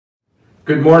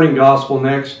Good morning, Gospel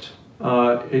Next.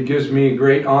 It gives me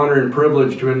great honor and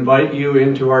privilege to invite you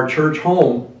into our church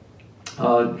home,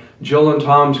 Jill and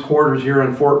Tom's quarters here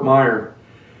in Fort Myer.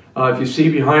 If you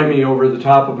see behind me over the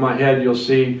top of my head, you'll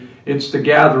see it's the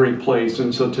gathering place.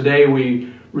 And so today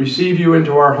we receive you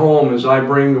into our home as I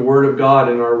bring the Word of God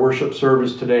in our worship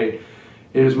service today.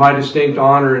 It is my distinct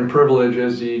honor and privilege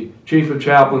as the Chief of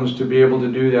Chaplains to be able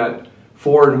to do that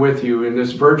for and with you in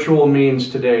this virtual means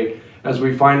today, as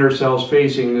we find ourselves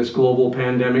facing this global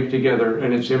pandemic together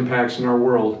and its impacts in our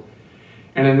world.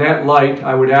 And in that light,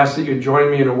 I would ask that you join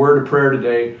me in a word of prayer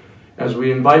today as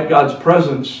we invite God's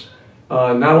presence,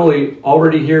 not only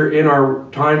already here in our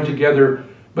time together,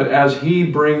 but as He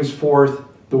brings forth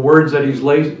the words that He's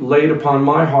laid upon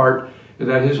my heart,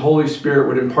 that His Holy Spirit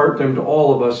would impart them to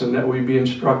all of us and that we be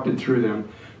instructed through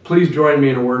them. Please join me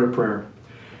in a word of prayer.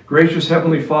 Gracious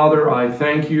Heavenly Father, I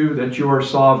thank you that you are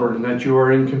sovereign, that you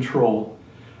are in control,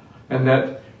 and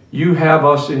that you have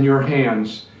us in your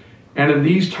hands. And in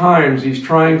these times, these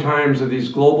trying times of this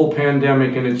global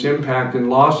pandemic and its impact and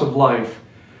loss of life,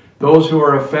 those who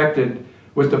are affected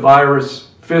with the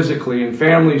virus physically and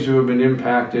families who have been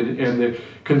impacted and the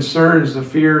concerns, the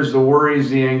fears, the worries,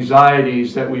 the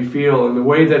anxieties that we feel and the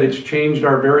way that it's changed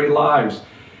our very lives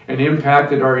and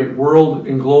impacted our world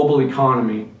and global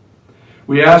economy.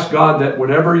 We ask, God, that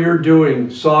whatever you're doing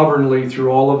sovereignly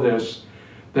through all of this,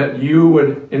 that you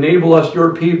would enable us,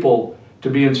 your people, to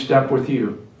be in step with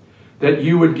you. That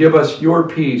you would give us your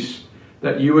peace,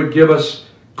 that you would give us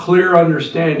clear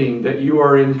understanding that you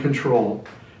are in control,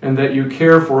 and that you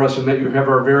care for us, and that you have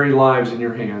our very lives in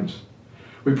your hands.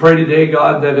 We pray today,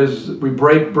 God, that as we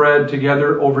break bread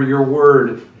together over your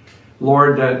word,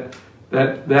 Lord,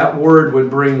 that word would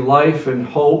bring life and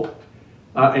hope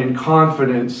and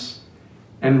confidence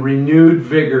and renewed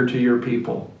vigor to your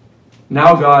people.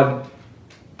 Now, God,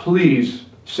 please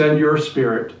send your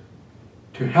Spirit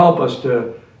to help us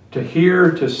to hear,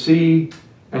 to see,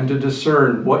 and to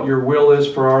discern what your will is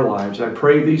for our lives. I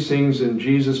pray these things in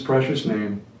Jesus' precious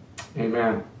name.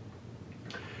 Amen.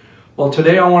 Well,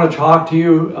 today I want to talk to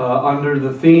you under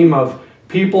the theme of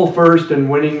people first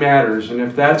and winning matters. And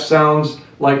if that sounds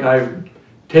like I've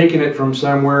taken it from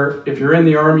somewhere, if you're in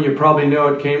the Army, you probably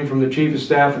know it came from the Chief of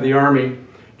Staff of the Army,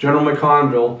 General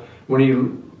McConville, when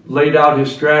he laid out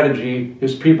his strategy,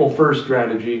 his people-first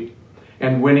strategy,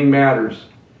 and winning matters.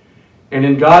 And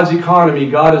in God's economy,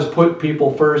 God has put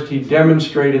people first. He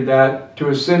demonstrated that to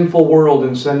a sinful world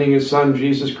in sending His Son,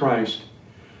 Jesus Christ,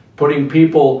 putting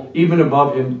people even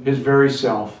above His very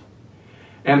self.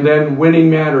 And then winning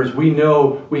matters. We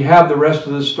know, we have the rest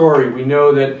of the story. We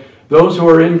know that those who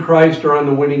are in Christ are on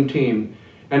the winning team.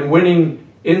 And winning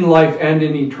in life and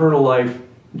in eternal life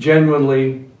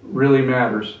genuinely really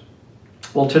matters.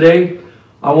 Well, today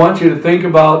I want you to think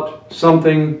about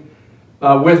something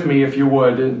with me, if you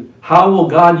would. And how will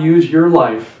God use your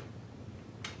life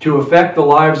to affect the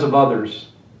lives of others?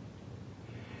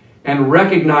 And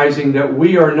recognizing that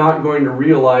we are not going to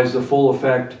realize the full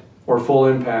effect or full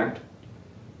impact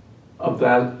of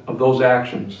those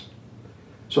actions.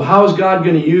 So how is God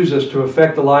going to use us to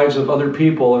affect the lives of other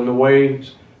people in the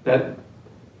ways that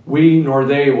we nor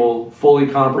they will fully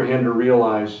comprehend or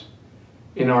realize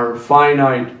in our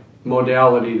finite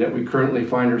modality that we currently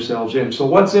find ourselves in? So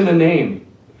what's in a name?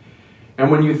 And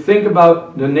when you think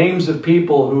about the names of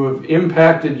people who have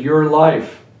impacted your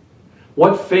life,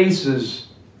 what faces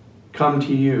come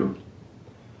to you?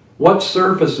 What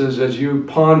surfaces as you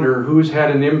ponder who's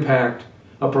had an impact,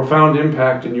 a profound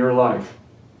impact in your life?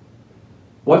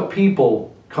 What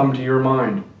people come to your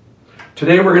mind?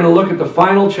 Today we're going to look at the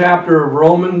final chapter of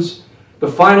Romans,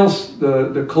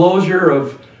 the closure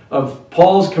of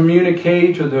Paul's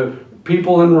communique to the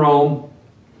people in Rome.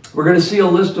 We're going to see a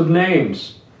list of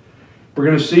names. We're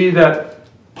going to see that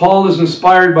Paul is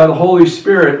inspired by the Holy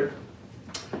Spirit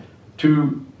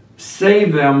to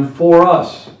save them for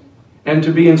us and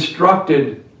to be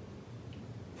instructed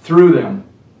through them.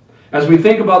 As we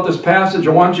think about this passage,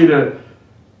 I want you to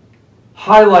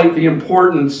highlight the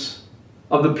importance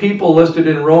of the people listed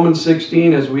in Romans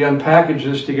 16 as we unpackage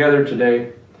this together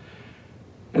today,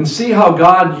 and see how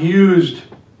God used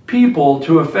people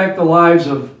to affect the lives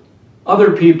of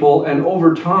other people and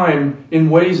over time in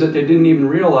ways that they didn't even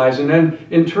realize. And then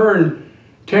in turn,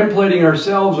 templating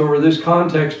ourselves over this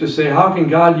context to say, how can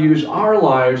God use our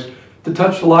lives to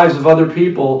touch the lives of other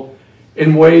people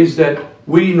in ways that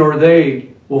we nor they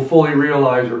will fully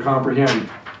realize or comprehend?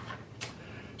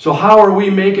 So how are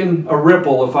we making a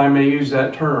ripple, if I may use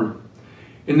that term?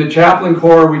 In the Chaplain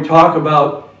Corps, we talk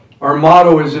about our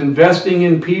motto is investing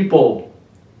in people,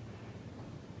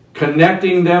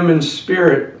 connecting them in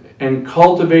spirit, and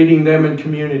cultivating them in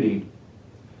community.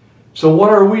 So what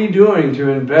are we doing to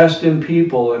invest in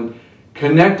people and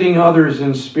connecting others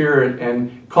in spirit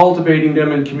and cultivating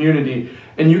them in community?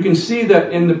 And you can see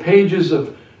that in the pages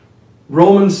of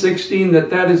Romans 16,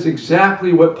 that is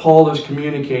exactly what Paul is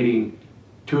communicating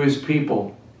to his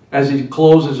people as he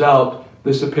closes out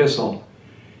this epistle.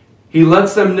 He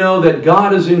lets them know that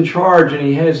God is in charge and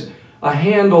he has a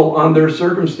handle on their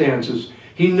circumstances.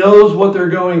 He knows what they're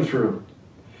going through.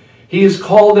 He has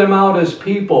called them out as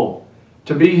people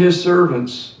to be his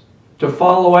servants, to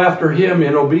follow after him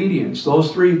in obedience.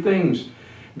 Those three things.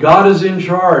 God is in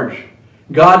charge.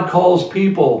 God calls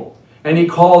people, and he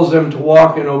calls them to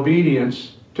walk in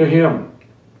obedience to him.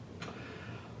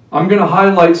 I'm going to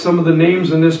highlight some of the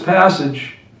names in this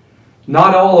passage.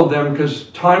 Not all of them, because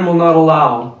time will not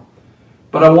allow.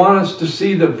 But I want us to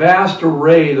see the vast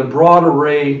array, the broad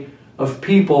array of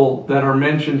people that are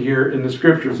mentioned here in the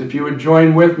Scriptures. If you would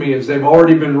join with me, as they've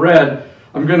already been read,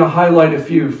 I'm going to highlight a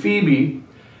few. Phoebe,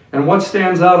 and what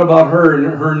stands out about her and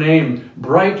her name?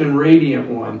 Bright and radiant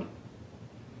one.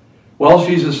 Well,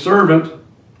 she's a servant.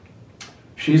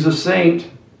 She's a saint.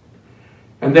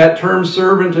 And that term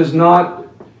servant is not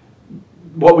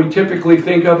what we typically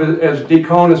think of as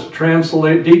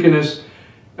deaconess,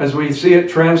 as we see it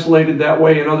translated that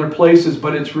way in other places,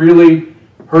 but it's really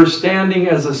her standing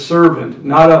as a servant,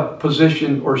 not a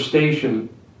position or station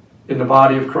in the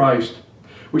body of Christ.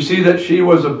 We see that she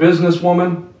was a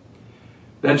businesswoman,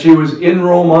 that she was in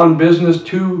Rome on business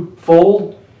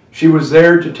twofold. She was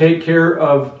there to take care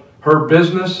of her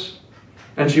business,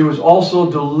 and she was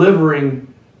also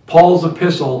delivering Paul's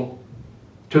epistle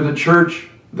to the church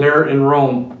there in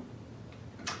Rome.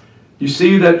 You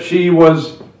see that she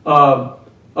was a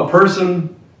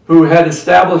person who had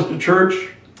established a church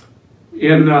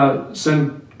in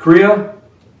Cenchrea,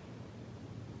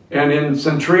 and in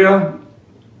Centria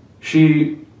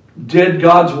she did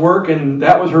God's work, and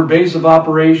that was her base of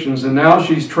operations. And now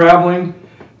she's traveling.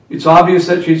 It's obvious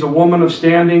that she's a woman of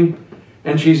standing,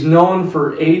 and she's known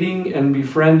for aiding and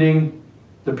befriending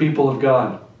the people of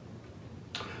God.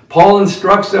 Paul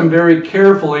instructs them very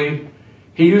carefully.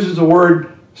 He uses the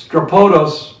word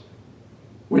strapodos,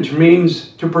 which means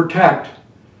to protect.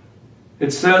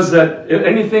 It says that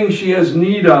anything she has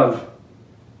need of,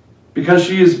 because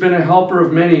she has been a helper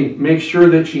of many, make sure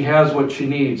that she has what she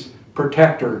needs.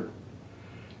 Protect her.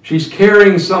 She's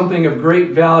carrying something of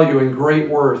great value and great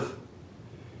worth.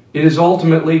 It is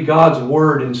ultimately God's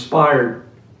word inspired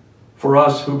for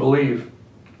us who believe.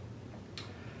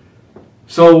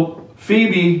 So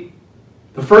Phoebe,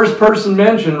 the first person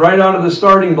mentioned right out of the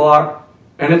starting block,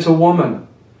 and it's a woman.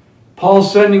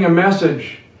 Paul's sending a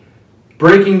message,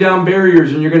 breaking down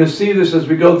barriers, and you're going to see this as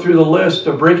we go through the list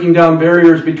of breaking down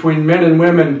barriers between men and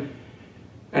women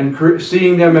and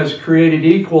seeing them as created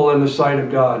equal in the sight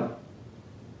of God.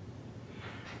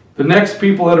 The next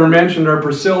people that are mentioned are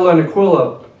Priscilla and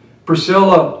Aquila.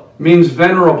 Priscilla means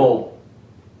venerable.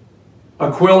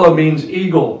 Aquila means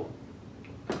eagle.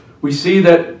 We see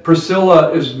that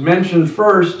Priscilla is mentioned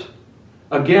first,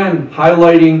 again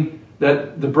highlighting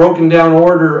that the broken down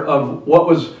order of what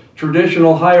was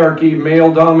traditional hierarchy,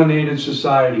 male-dominated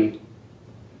society.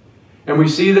 And we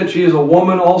see that she is a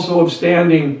woman also of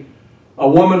standing, a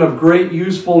woman of great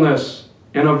usefulness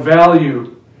and of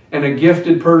value, and a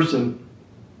gifted person.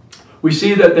 We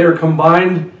see that their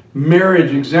combined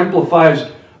marriage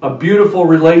exemplifies a beautiful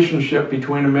relationship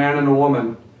between a man and a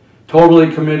woman,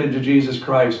 totally committed to Jesus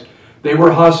Christ. They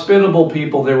were hospitable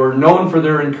people. They were known for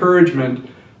their encouragement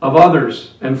of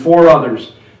others and for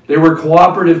others. They were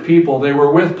cooperative people. They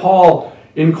were with Paul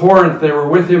in Corinth. They were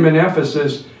with him in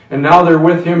Ephesus. And now they're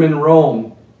with him in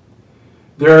Rome.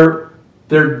 They're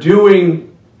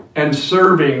doing and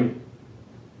serving.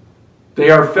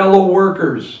 They are fellow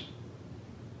workers.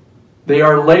 They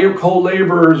are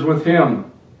co-laborers with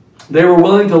him. They were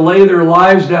willing to lay their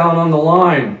lives down on the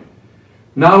line,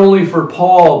 not only for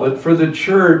Paul, but for the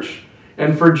church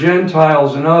and for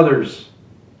Gentiles and others.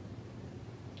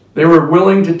 They were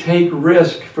willing to take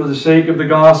risk for the sake of the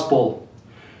gospel.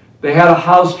 They had a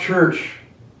house church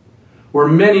where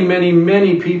many, many,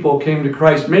 many people came to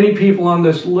Christ. Many people on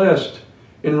this list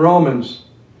in Romans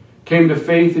came to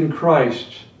faith in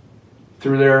Christ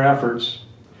through their efforts.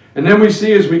 And then we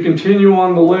see, as we continue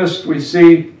on the list, we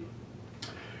see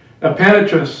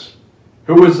Epanetus,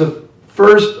 who was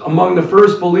among the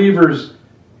first believers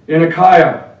in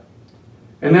Achaia.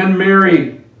 And then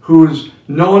Mary, who's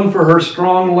known for her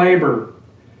strong labor.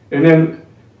 And then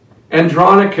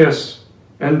Andronicus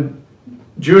and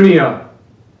Junia.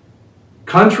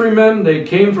 Countrymen, they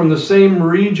came from the same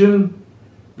region.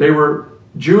 They were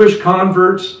Jewish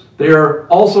converts. They are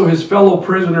also his fellow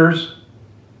prisoners.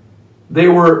 They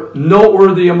were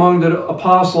noteworthy among the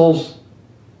apostles,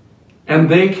 and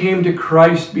they came to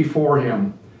Christ before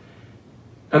him.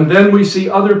 And then we see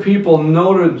other people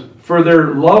noted for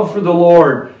their love for the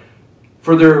Lord,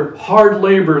 for their hard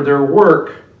labor, their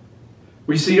work.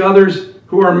 We see others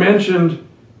who are mentioned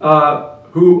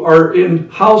who are in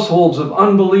households of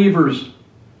unbelievers.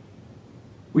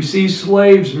 We see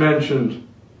slaves mentioned.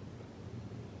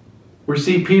 We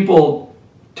see people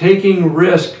taking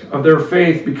risk of their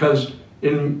faith because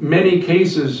in many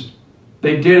cases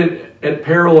they did it at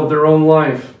peril of their own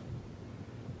life.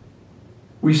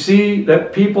 We see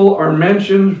that people are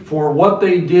mentioned for what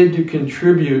they did to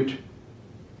contribute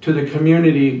to the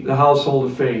community, the household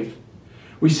of faith.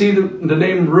 We see the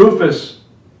name Rufus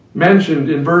mentioned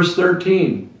in verse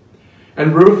 13.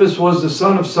 And Rufus was the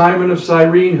son of Simon of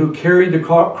Cyrene, who carried the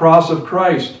cross of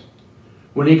Christ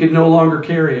when he could no longer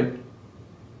carry it.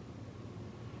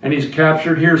 And he's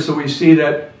captured here, so we see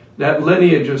that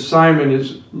lineage of Simon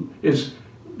is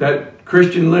that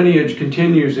Christian lineage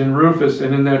continues in Rufus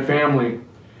and in that family.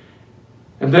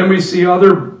 And then we see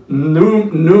other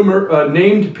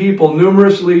named people,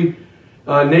 numerously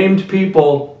named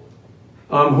people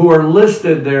who are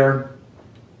listed there,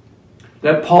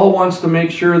 that Paul wants to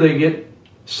make sure they get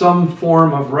some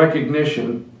form of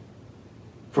recognition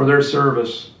for their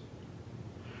service.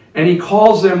 And he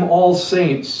calls them all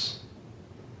saints.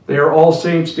 They are all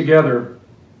saints together.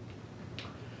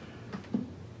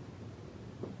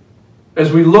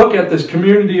 As we look at this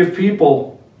community of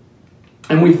people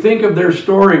and we think of their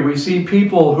story, we see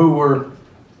people who were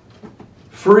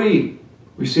free.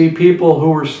 We see people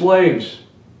who were slaves.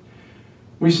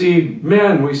 We see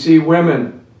men, we see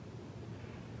women.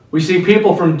 We see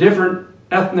people from different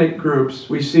ethnic groups.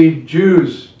 We see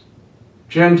Jews,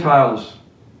 Gentiles.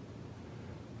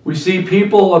 We see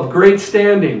people of great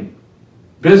standing,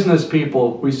 business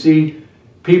people. We see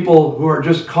people who are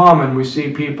just common. We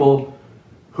see people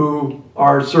who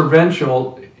are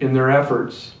servential in their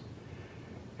efforts.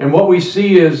 And what we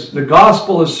see is the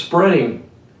gospel is spreading.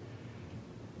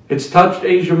 It's touched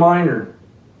Asia Minor.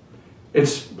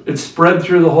 It's spread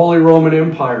through the Holy Roman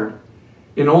Empire.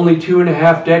 In only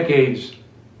 2.5 decades,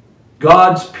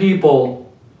 God's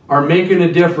people are making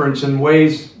a difference in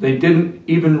ways they didn't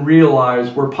even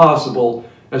realize were possible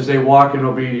as they walk in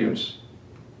obedience.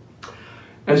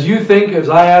 As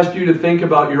I asked you to think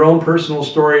about your own personal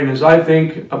story, and as I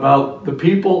think about the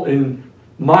people in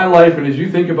my life, and as you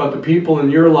think about the people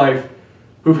in your life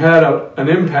who've had an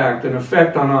impact, an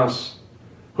effect on us,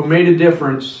 who made a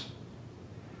difference,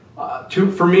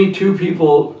 for me, 2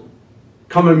 people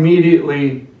come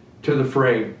immediately to the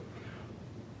fray.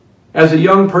 As a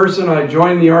young person, I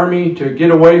joined the Army to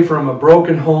get away from a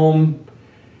broken home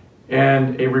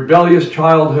and a rebellious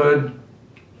childhood.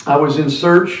 I was in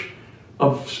search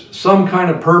of some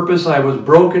kind of purpose. I was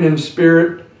broken in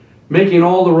spirit, making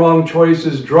all the wrong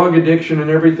choices, drug addiction and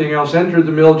everything else. Entered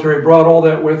the military, brought all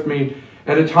that with me.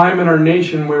 At a time in our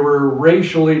nation we were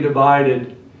racially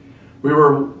divided.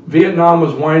 Vietnam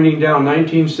was winding down.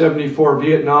 1974,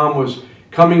 Vietnam was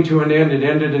coming to an end. It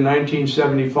ended in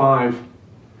 1975.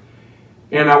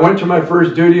 And I went to my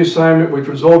first duty assignment, which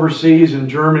was overseas in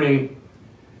Germany.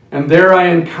 And there I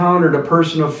encountered a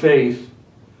person of faith.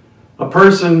 A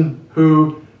person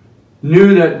who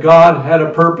knew that God had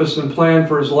a purpose and plan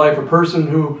for his life. A person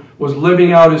who was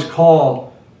living out his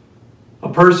call.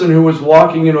 A person who was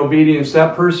walking in obedience.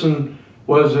 That person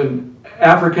was an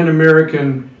African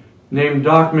American named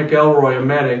Doc McElroy, a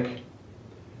medic.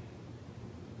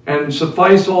 And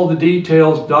suffice all the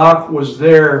details, Doc was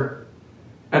there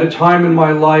at a time in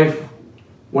my life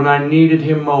when I needed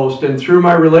him most. And through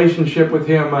my relationship with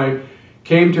him, I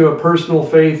came to a personal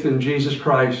faith in Jesus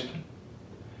Christ.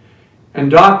 And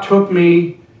Doc took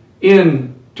me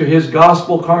in to his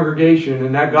gospel congregation,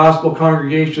 and that gospel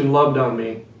congregation loved on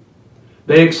me.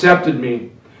 They accepted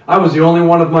me. I was the only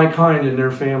one of my kind in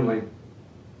their family.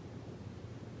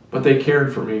 But they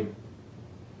cared for me.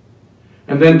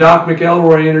 And then Doc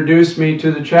McElroy introduced me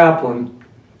to the chaplain,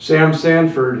 Sam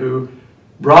Sanford, who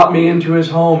brought me into his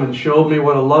home and showed me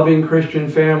what a loving Christian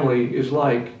family is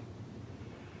like.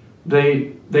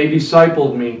 They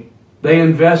discipled me. They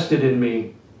invested in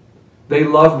me. They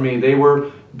loved me. They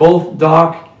were, both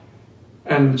Doc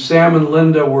and Sam and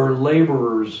Linda were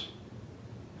laborers,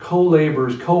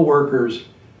 co-laborers, co-workers,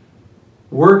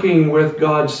 working with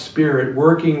God's Spirit,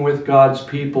 working with God's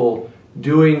people,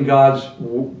 doing God's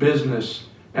business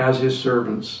as His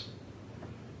servants.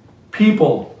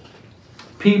 People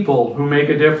who make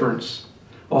a difference.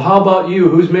 Well, how about you?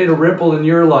 Who's made a ripple in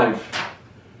your life?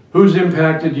 Who's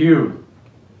impacted you?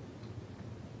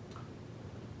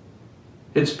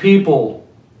 It's people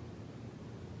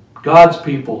God's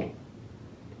people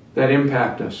that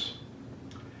impact us.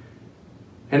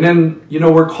 And then,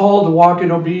 we're called to walk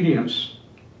in obedience.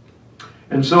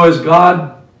 And so as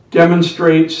God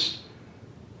demonstrates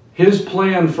His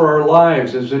plan for our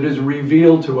lives, as it is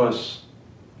revealed to us,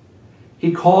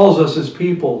 He calls us as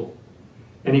people,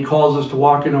 and He calls us to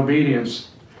walk in obedience.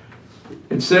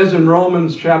 It says in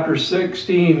Romans chapter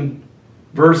 16,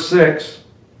 verse 6,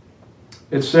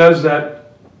 it says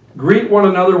that, "Greet one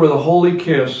another with a holy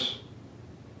kiss.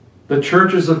 The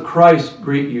churches of Christ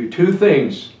greet you." Two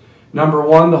things. Number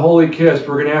one, the holy kiss.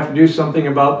 We're going to have to do something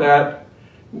about that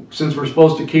since we're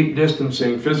supposed to keep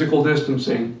distancing, physical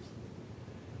distancing.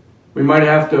 We might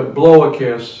have to blow a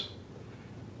kiss.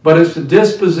 But it's the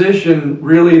disposition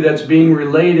really that's being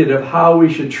related of how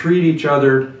we should treat each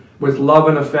other with love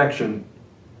and affection,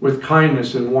 with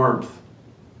kindness and warmth,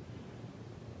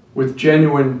 with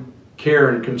genuine care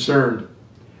and concern.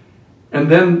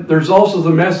 And then there's also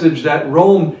the message that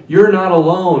Rome, you're not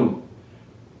alone.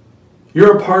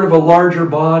 You're a part of a larger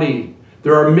body.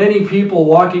 There are many people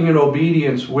walking in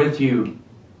obedience with you.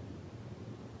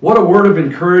 What a word of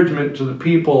encouragement to the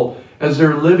people as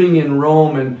they're living in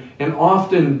Rome and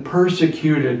often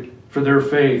persecuted for their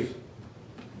faith.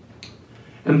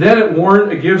 And then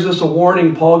it gives us a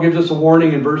warning. Paul gives us a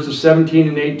warning in verses 17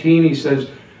 and 18. He says,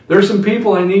 there's some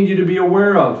people I need you to be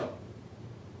aware of.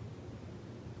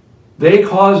 They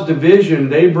cause division.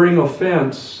 They bring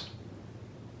offense.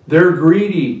 They're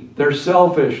greedy. They're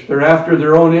selfish. They're after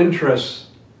their own interests.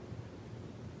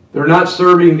 They're not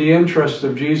serving the interests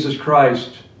of Jesus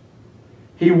Christ.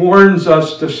 He warns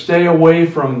us to stay away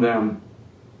from them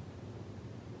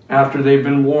after they've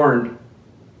been warned.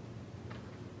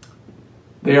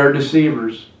 They are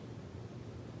deceivers.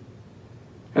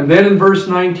 And then in verse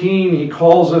 19, he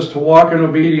calls us to walk in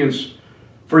obedience.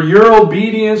 For your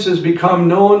obedience has become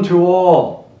known to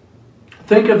all.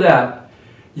 Think of that.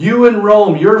 You in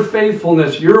Rome, your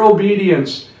faithfulness, your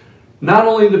obedience, not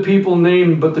only the people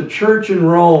named, but the church in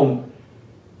Rome,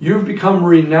 you've become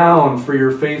renowned for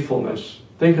your faithfulness.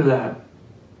 Think of that.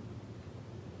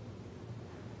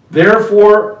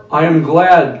 Therefore, I am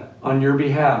glad on your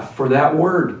behalf for that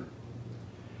word.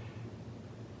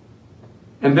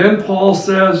 And then Paul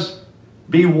says,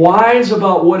 be wise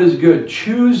about what is good.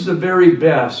 Choose the very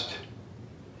best.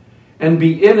 And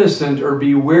be innocent or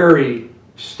be wary.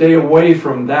 Stay away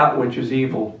from that which is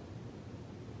evil.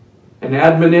 An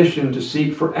admonition to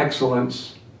seek for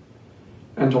excellence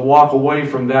and to walk away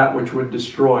from that which would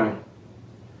destroy.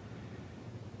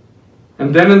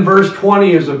 And then in verse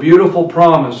 20 is a beautiful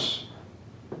promise.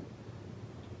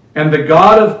 And the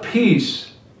God of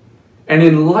peace, and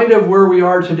in light of where we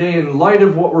are today, in light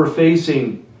of what we're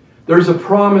facing, there's a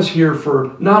promise here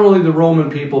for not only the Roman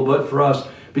people, but for us.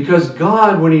 Because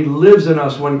God, when He lives in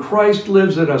us, when Christ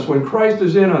lives in us, when Christ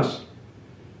is in us,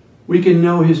 we can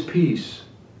know His peace.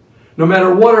 No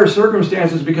matter what our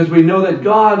circumstances, because we know that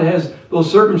God has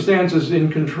those circumstances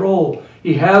in control.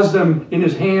 He has them in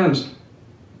His hands.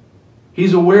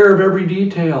 He's aware of every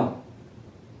detail.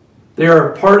 They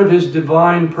are a part of His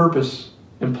divine purpose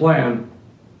and plan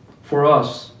for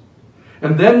us.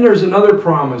 And then there's another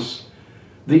promise.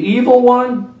 The evil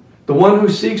one, the one who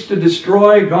seeks to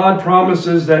destroy, God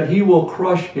promises that He will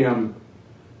crush him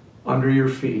under your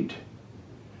feet.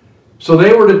 So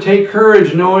they were to take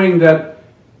courage knowing that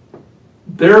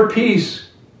their peace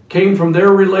came from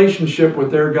their relationship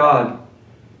with their God,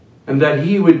 and that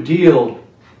He would deal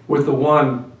with the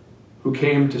one who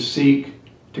came to seek,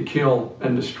 to kill,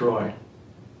 and destroy.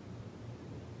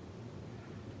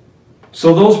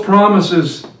 So those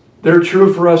promises, they're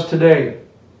true for us today.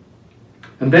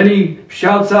 And then he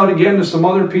shouts out again to some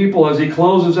other people as he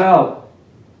closes out.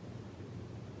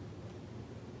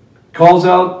 Calls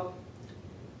out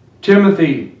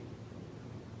Timothy,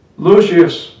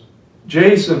 Lucius,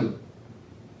 Jason,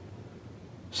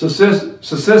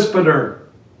 Sosipater,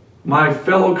 my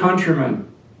fellow countrymen.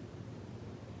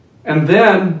 And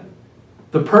then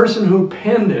the person who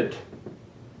penned it,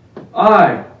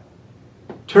 I,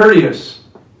 Tertius,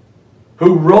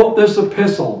 who wrote this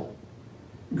epistle,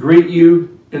 greet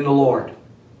you in the Lord.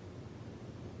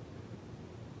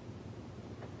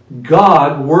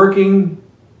 God working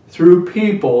through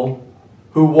people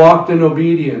who walked in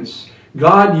obedience.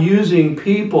 God using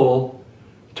people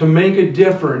to make a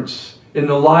difference in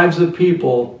the lives of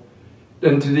people,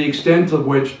 and to the extent of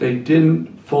which they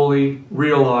didn't fully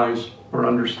realize or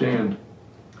understand.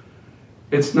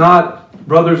 It's not,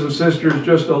 brothers and sisters,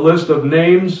 just a list of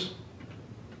names.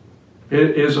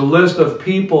 It is a list of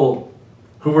people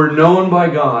who were known by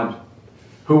God,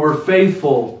 who were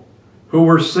faithful, who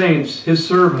were saints, His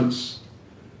servants,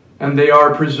 and they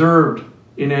are preserved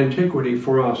in antiquity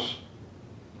for us.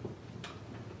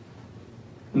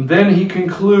 And then he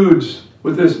concludes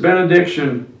with this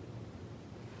benediction.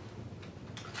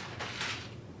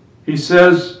 He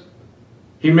says,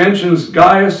 he mentions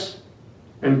Gaius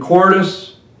and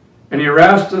Quartus and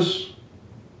Erastus,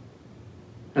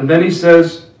 and then he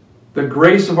says, the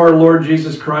grace of our Lord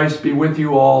Jesus Christ be with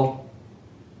you all.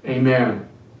 Amen.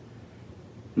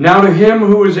 Now to him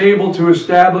who is able to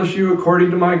establish you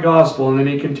according to my gospel, and then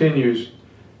he continues.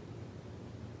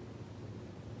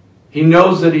 He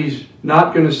knows that he's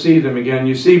not going to see them again.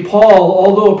 You see, Paul,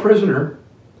 although a prisoner,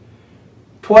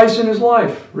 twice in his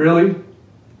life, really.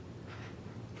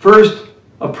 First,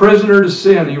 a prisoner to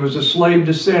sin. He was a slave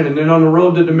to sin. And then on the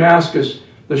road to Damascus,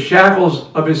 the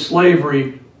shackles of his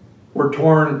slavery were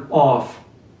torn off.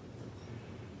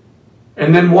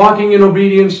 And then walking in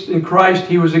obedience in Christ,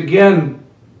 he was again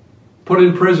put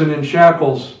in prison in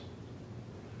shackles.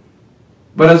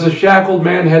 But as a shackled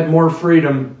man had more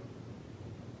freedom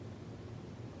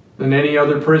than any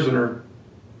other prisoner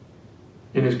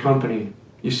in his company.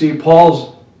 You see,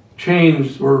 Paul's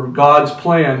chains were God's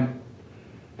plan,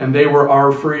 and they were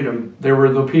our freedom. They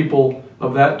were the people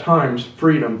of that time's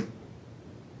freedom.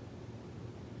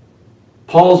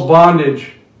 Paul's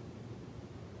bondage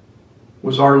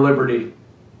was our liberty.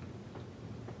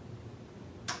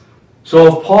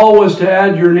 So if Paul was to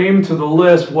add your name to the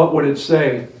list, what would it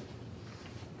say?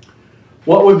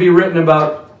 What would be written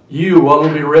about you? What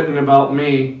would be written about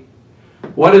me?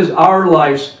 What is our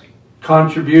life's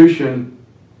contribution?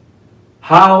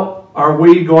 How are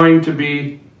we going to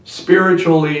be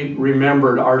spiritually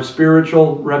remembered, our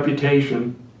spiritual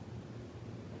reputation?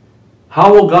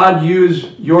 How will God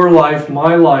use your life,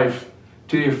 my life,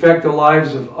 to affect the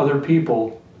lives of other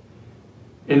people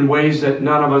in ways that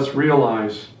none of us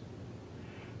realize?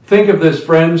 Think of this,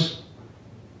 friends.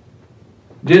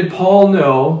 Did Paul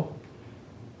know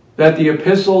that the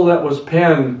epistle that was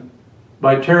penned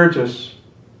by Tertius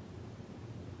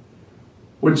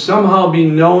would somehow be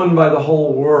known by the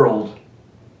whole world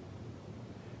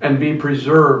and be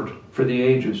preserved for the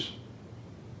ages?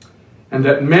 And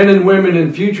that men and women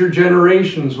in future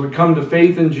generations would come to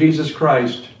faith in Jesus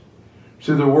Christ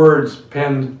through the words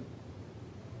penned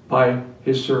by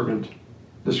his servant,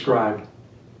 the scribe.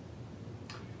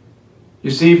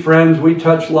 You see, friends, we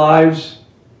touch lives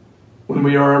when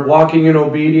we are walking in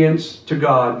obedience to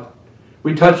God.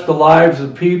 We touch the lives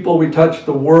of people. We touch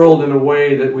the world in a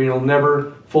way that we will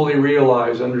never fully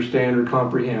realize, understand, or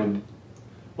comprehend.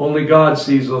 Only God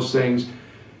sees those things.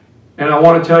 And I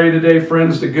want to tell you today,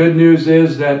 friends, the good news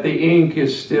is that the ink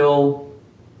is still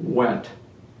wet.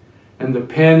 And the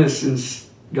pen is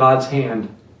in God's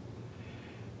hand.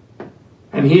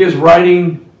 And he is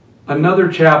writing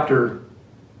another chapter.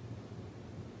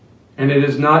 And it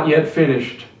is not yet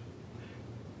finished.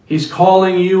 He's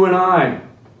calling you and I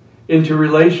into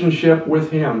relationship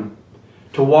with him,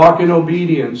 to walk in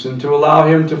obedience and to allow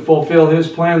him to fulfill his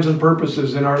plans and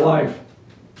purposes in our life.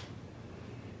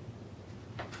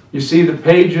 You see, the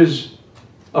pages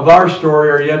of our story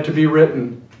are yet to be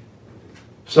written.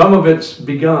 Some of it's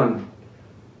begun,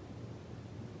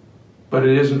 but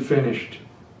it isn't finished.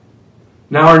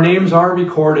 Now our names are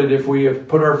recorded if we have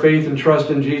put our faith and trust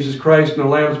in Jesus Christ in the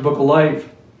Lamb's Book of Life.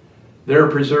 They're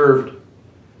preserved.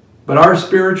 But our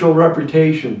spiritual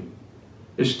reputation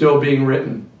is still being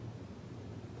written.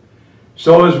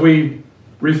 So as we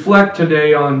reflect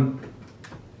today on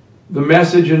the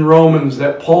message in Romans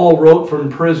that Paul wrote from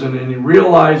prison, and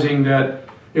realizing that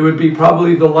it would be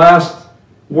probably the last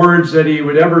words that he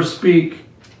would ever speak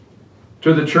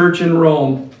to the church in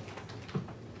Rome,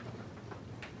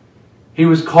 he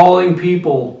was calling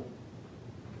people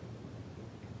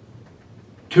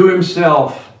to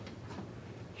himself.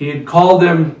 He had called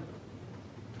them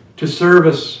to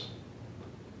service.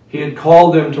 He had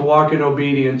called them to walk in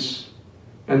obedience,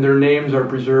 and their names are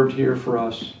preserved here for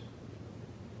us.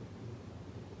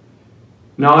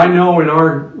 Now I know in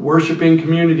our worshiping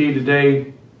community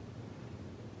today,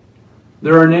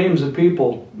 there are names of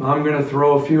people. I'm going to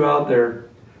throw a few out there.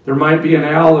 There might be an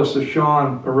Alice, a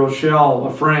Sean, a Rochelle,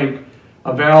 a Frank,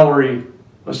 a Valerie,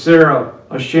 a Sarah,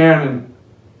 a Shannon,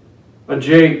 a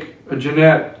Jake, a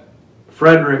Jeanette,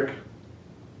 Frederick,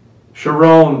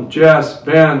 Sharon, Jess,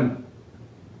 Ben,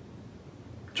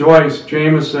 Joyce,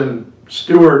 Jameson,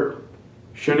 Stuart,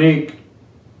 Shanique,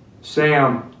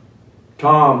 Sam,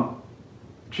 Tom,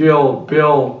 Jill,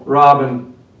 Bill,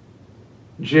 Robin,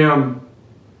 Jim,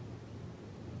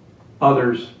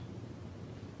 others.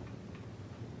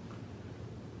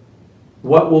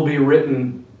 What will be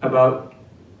written about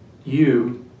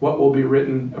you? What will be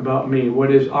written about me?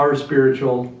 What is our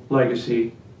spiritual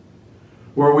legacy?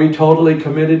 Were we totally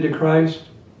committed to Christ?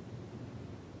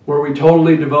 Were we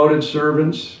totally devoted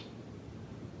servants?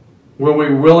 Were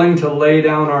we willing to lay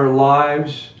down our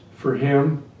lives for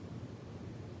Him?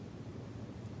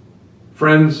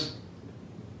 Friends,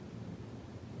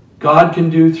 God can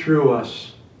do through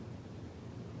us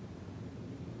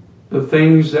the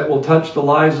things that will touch the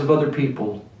lives of other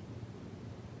people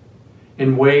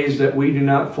in ways that we do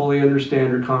not fully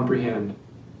understand or comprehend,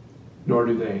 nor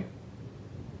do they.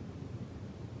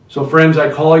 So friends,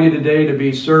 I call you today to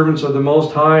be servants of the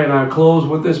Most High, and I close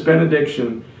with this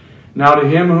benediction. Now to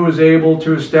Him who is able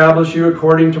to establish you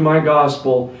according to my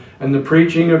gospel and the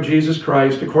preaching of Jesus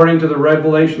Christ, according to the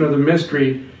revelation of the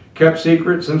mystery kept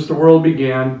secret since the world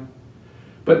began,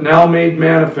 but now made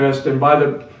manifest, and by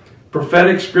the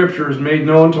prophetic scriptures made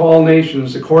known to all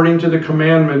nations, according to the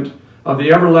commandment of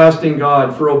the everlasting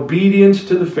God, for obedience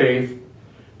to the faith,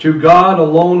 to God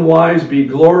alone wise be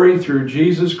glory through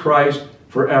Jesus Christ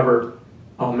forever.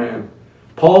 Amen.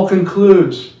 Paul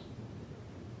concludes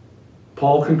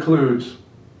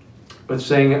by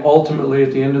saying ultimately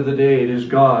at the end of the day, it is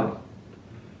God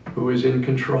who is in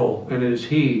control, and it is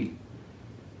He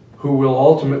who will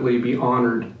ultimately be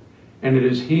honored, and it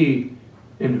is He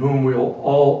in whom we will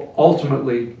all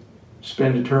ultimately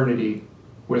spend eternity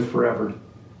with forever.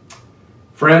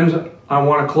 Friends, I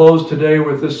want to close today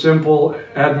with this simple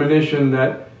admonition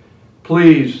that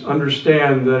please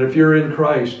understand that if you're in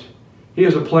Christ, He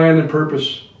has a plan and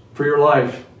purpose for your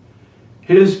life.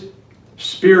 His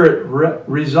Spirit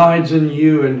resides in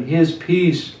you, and His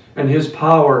peace and His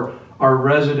power are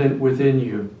resident within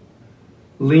you.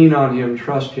 Lean on Him,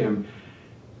 trust Him.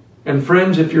 And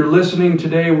friends, if you're listening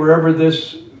today, wherever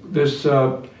this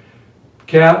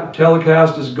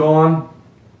telecast is gone,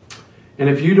 and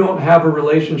if you don't have a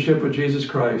relationship with Jesus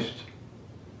Christ,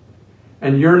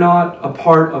 and you're not a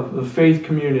part of the faith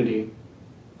community,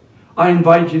 I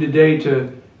invite you today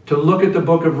to look at the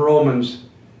book of Romans.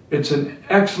 It's an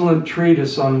excellent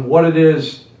treatise on what it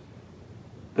is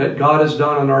that God has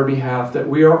done on our behalf, that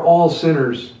we are all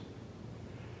sinners,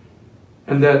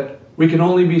 and that we can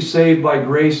only be saved by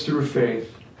grace through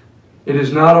faith. It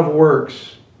is not of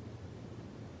works.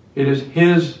 It is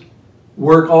His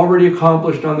work already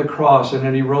accomplished on the cross, and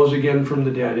then He rose again from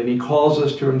the dead, and He calls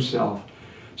us to Himself.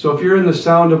 So if you're in the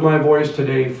sound of my voice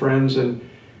today, friends, and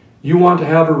you want to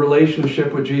have a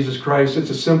relationship with Jesus Christ, it's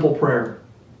a simple prayer.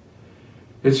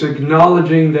 It's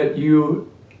acknowledging that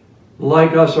you,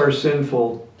 like us, are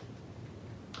sinful.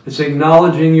 It's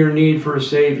acknowledging your need for a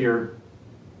Savior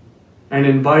and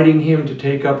inviting Him to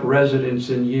take up residence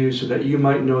in you so that you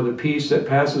might know the peace that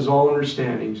passes all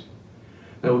understandings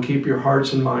that will keep your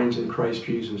hearts and minds in Christ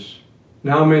Jesus.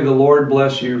 Now may the Lord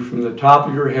bless you from the top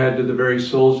of your head to the very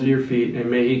soles of your feet,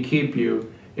 and may He keep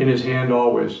you in His hand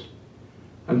always.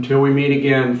 Until we meet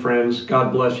again, friends,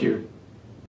 God bless you.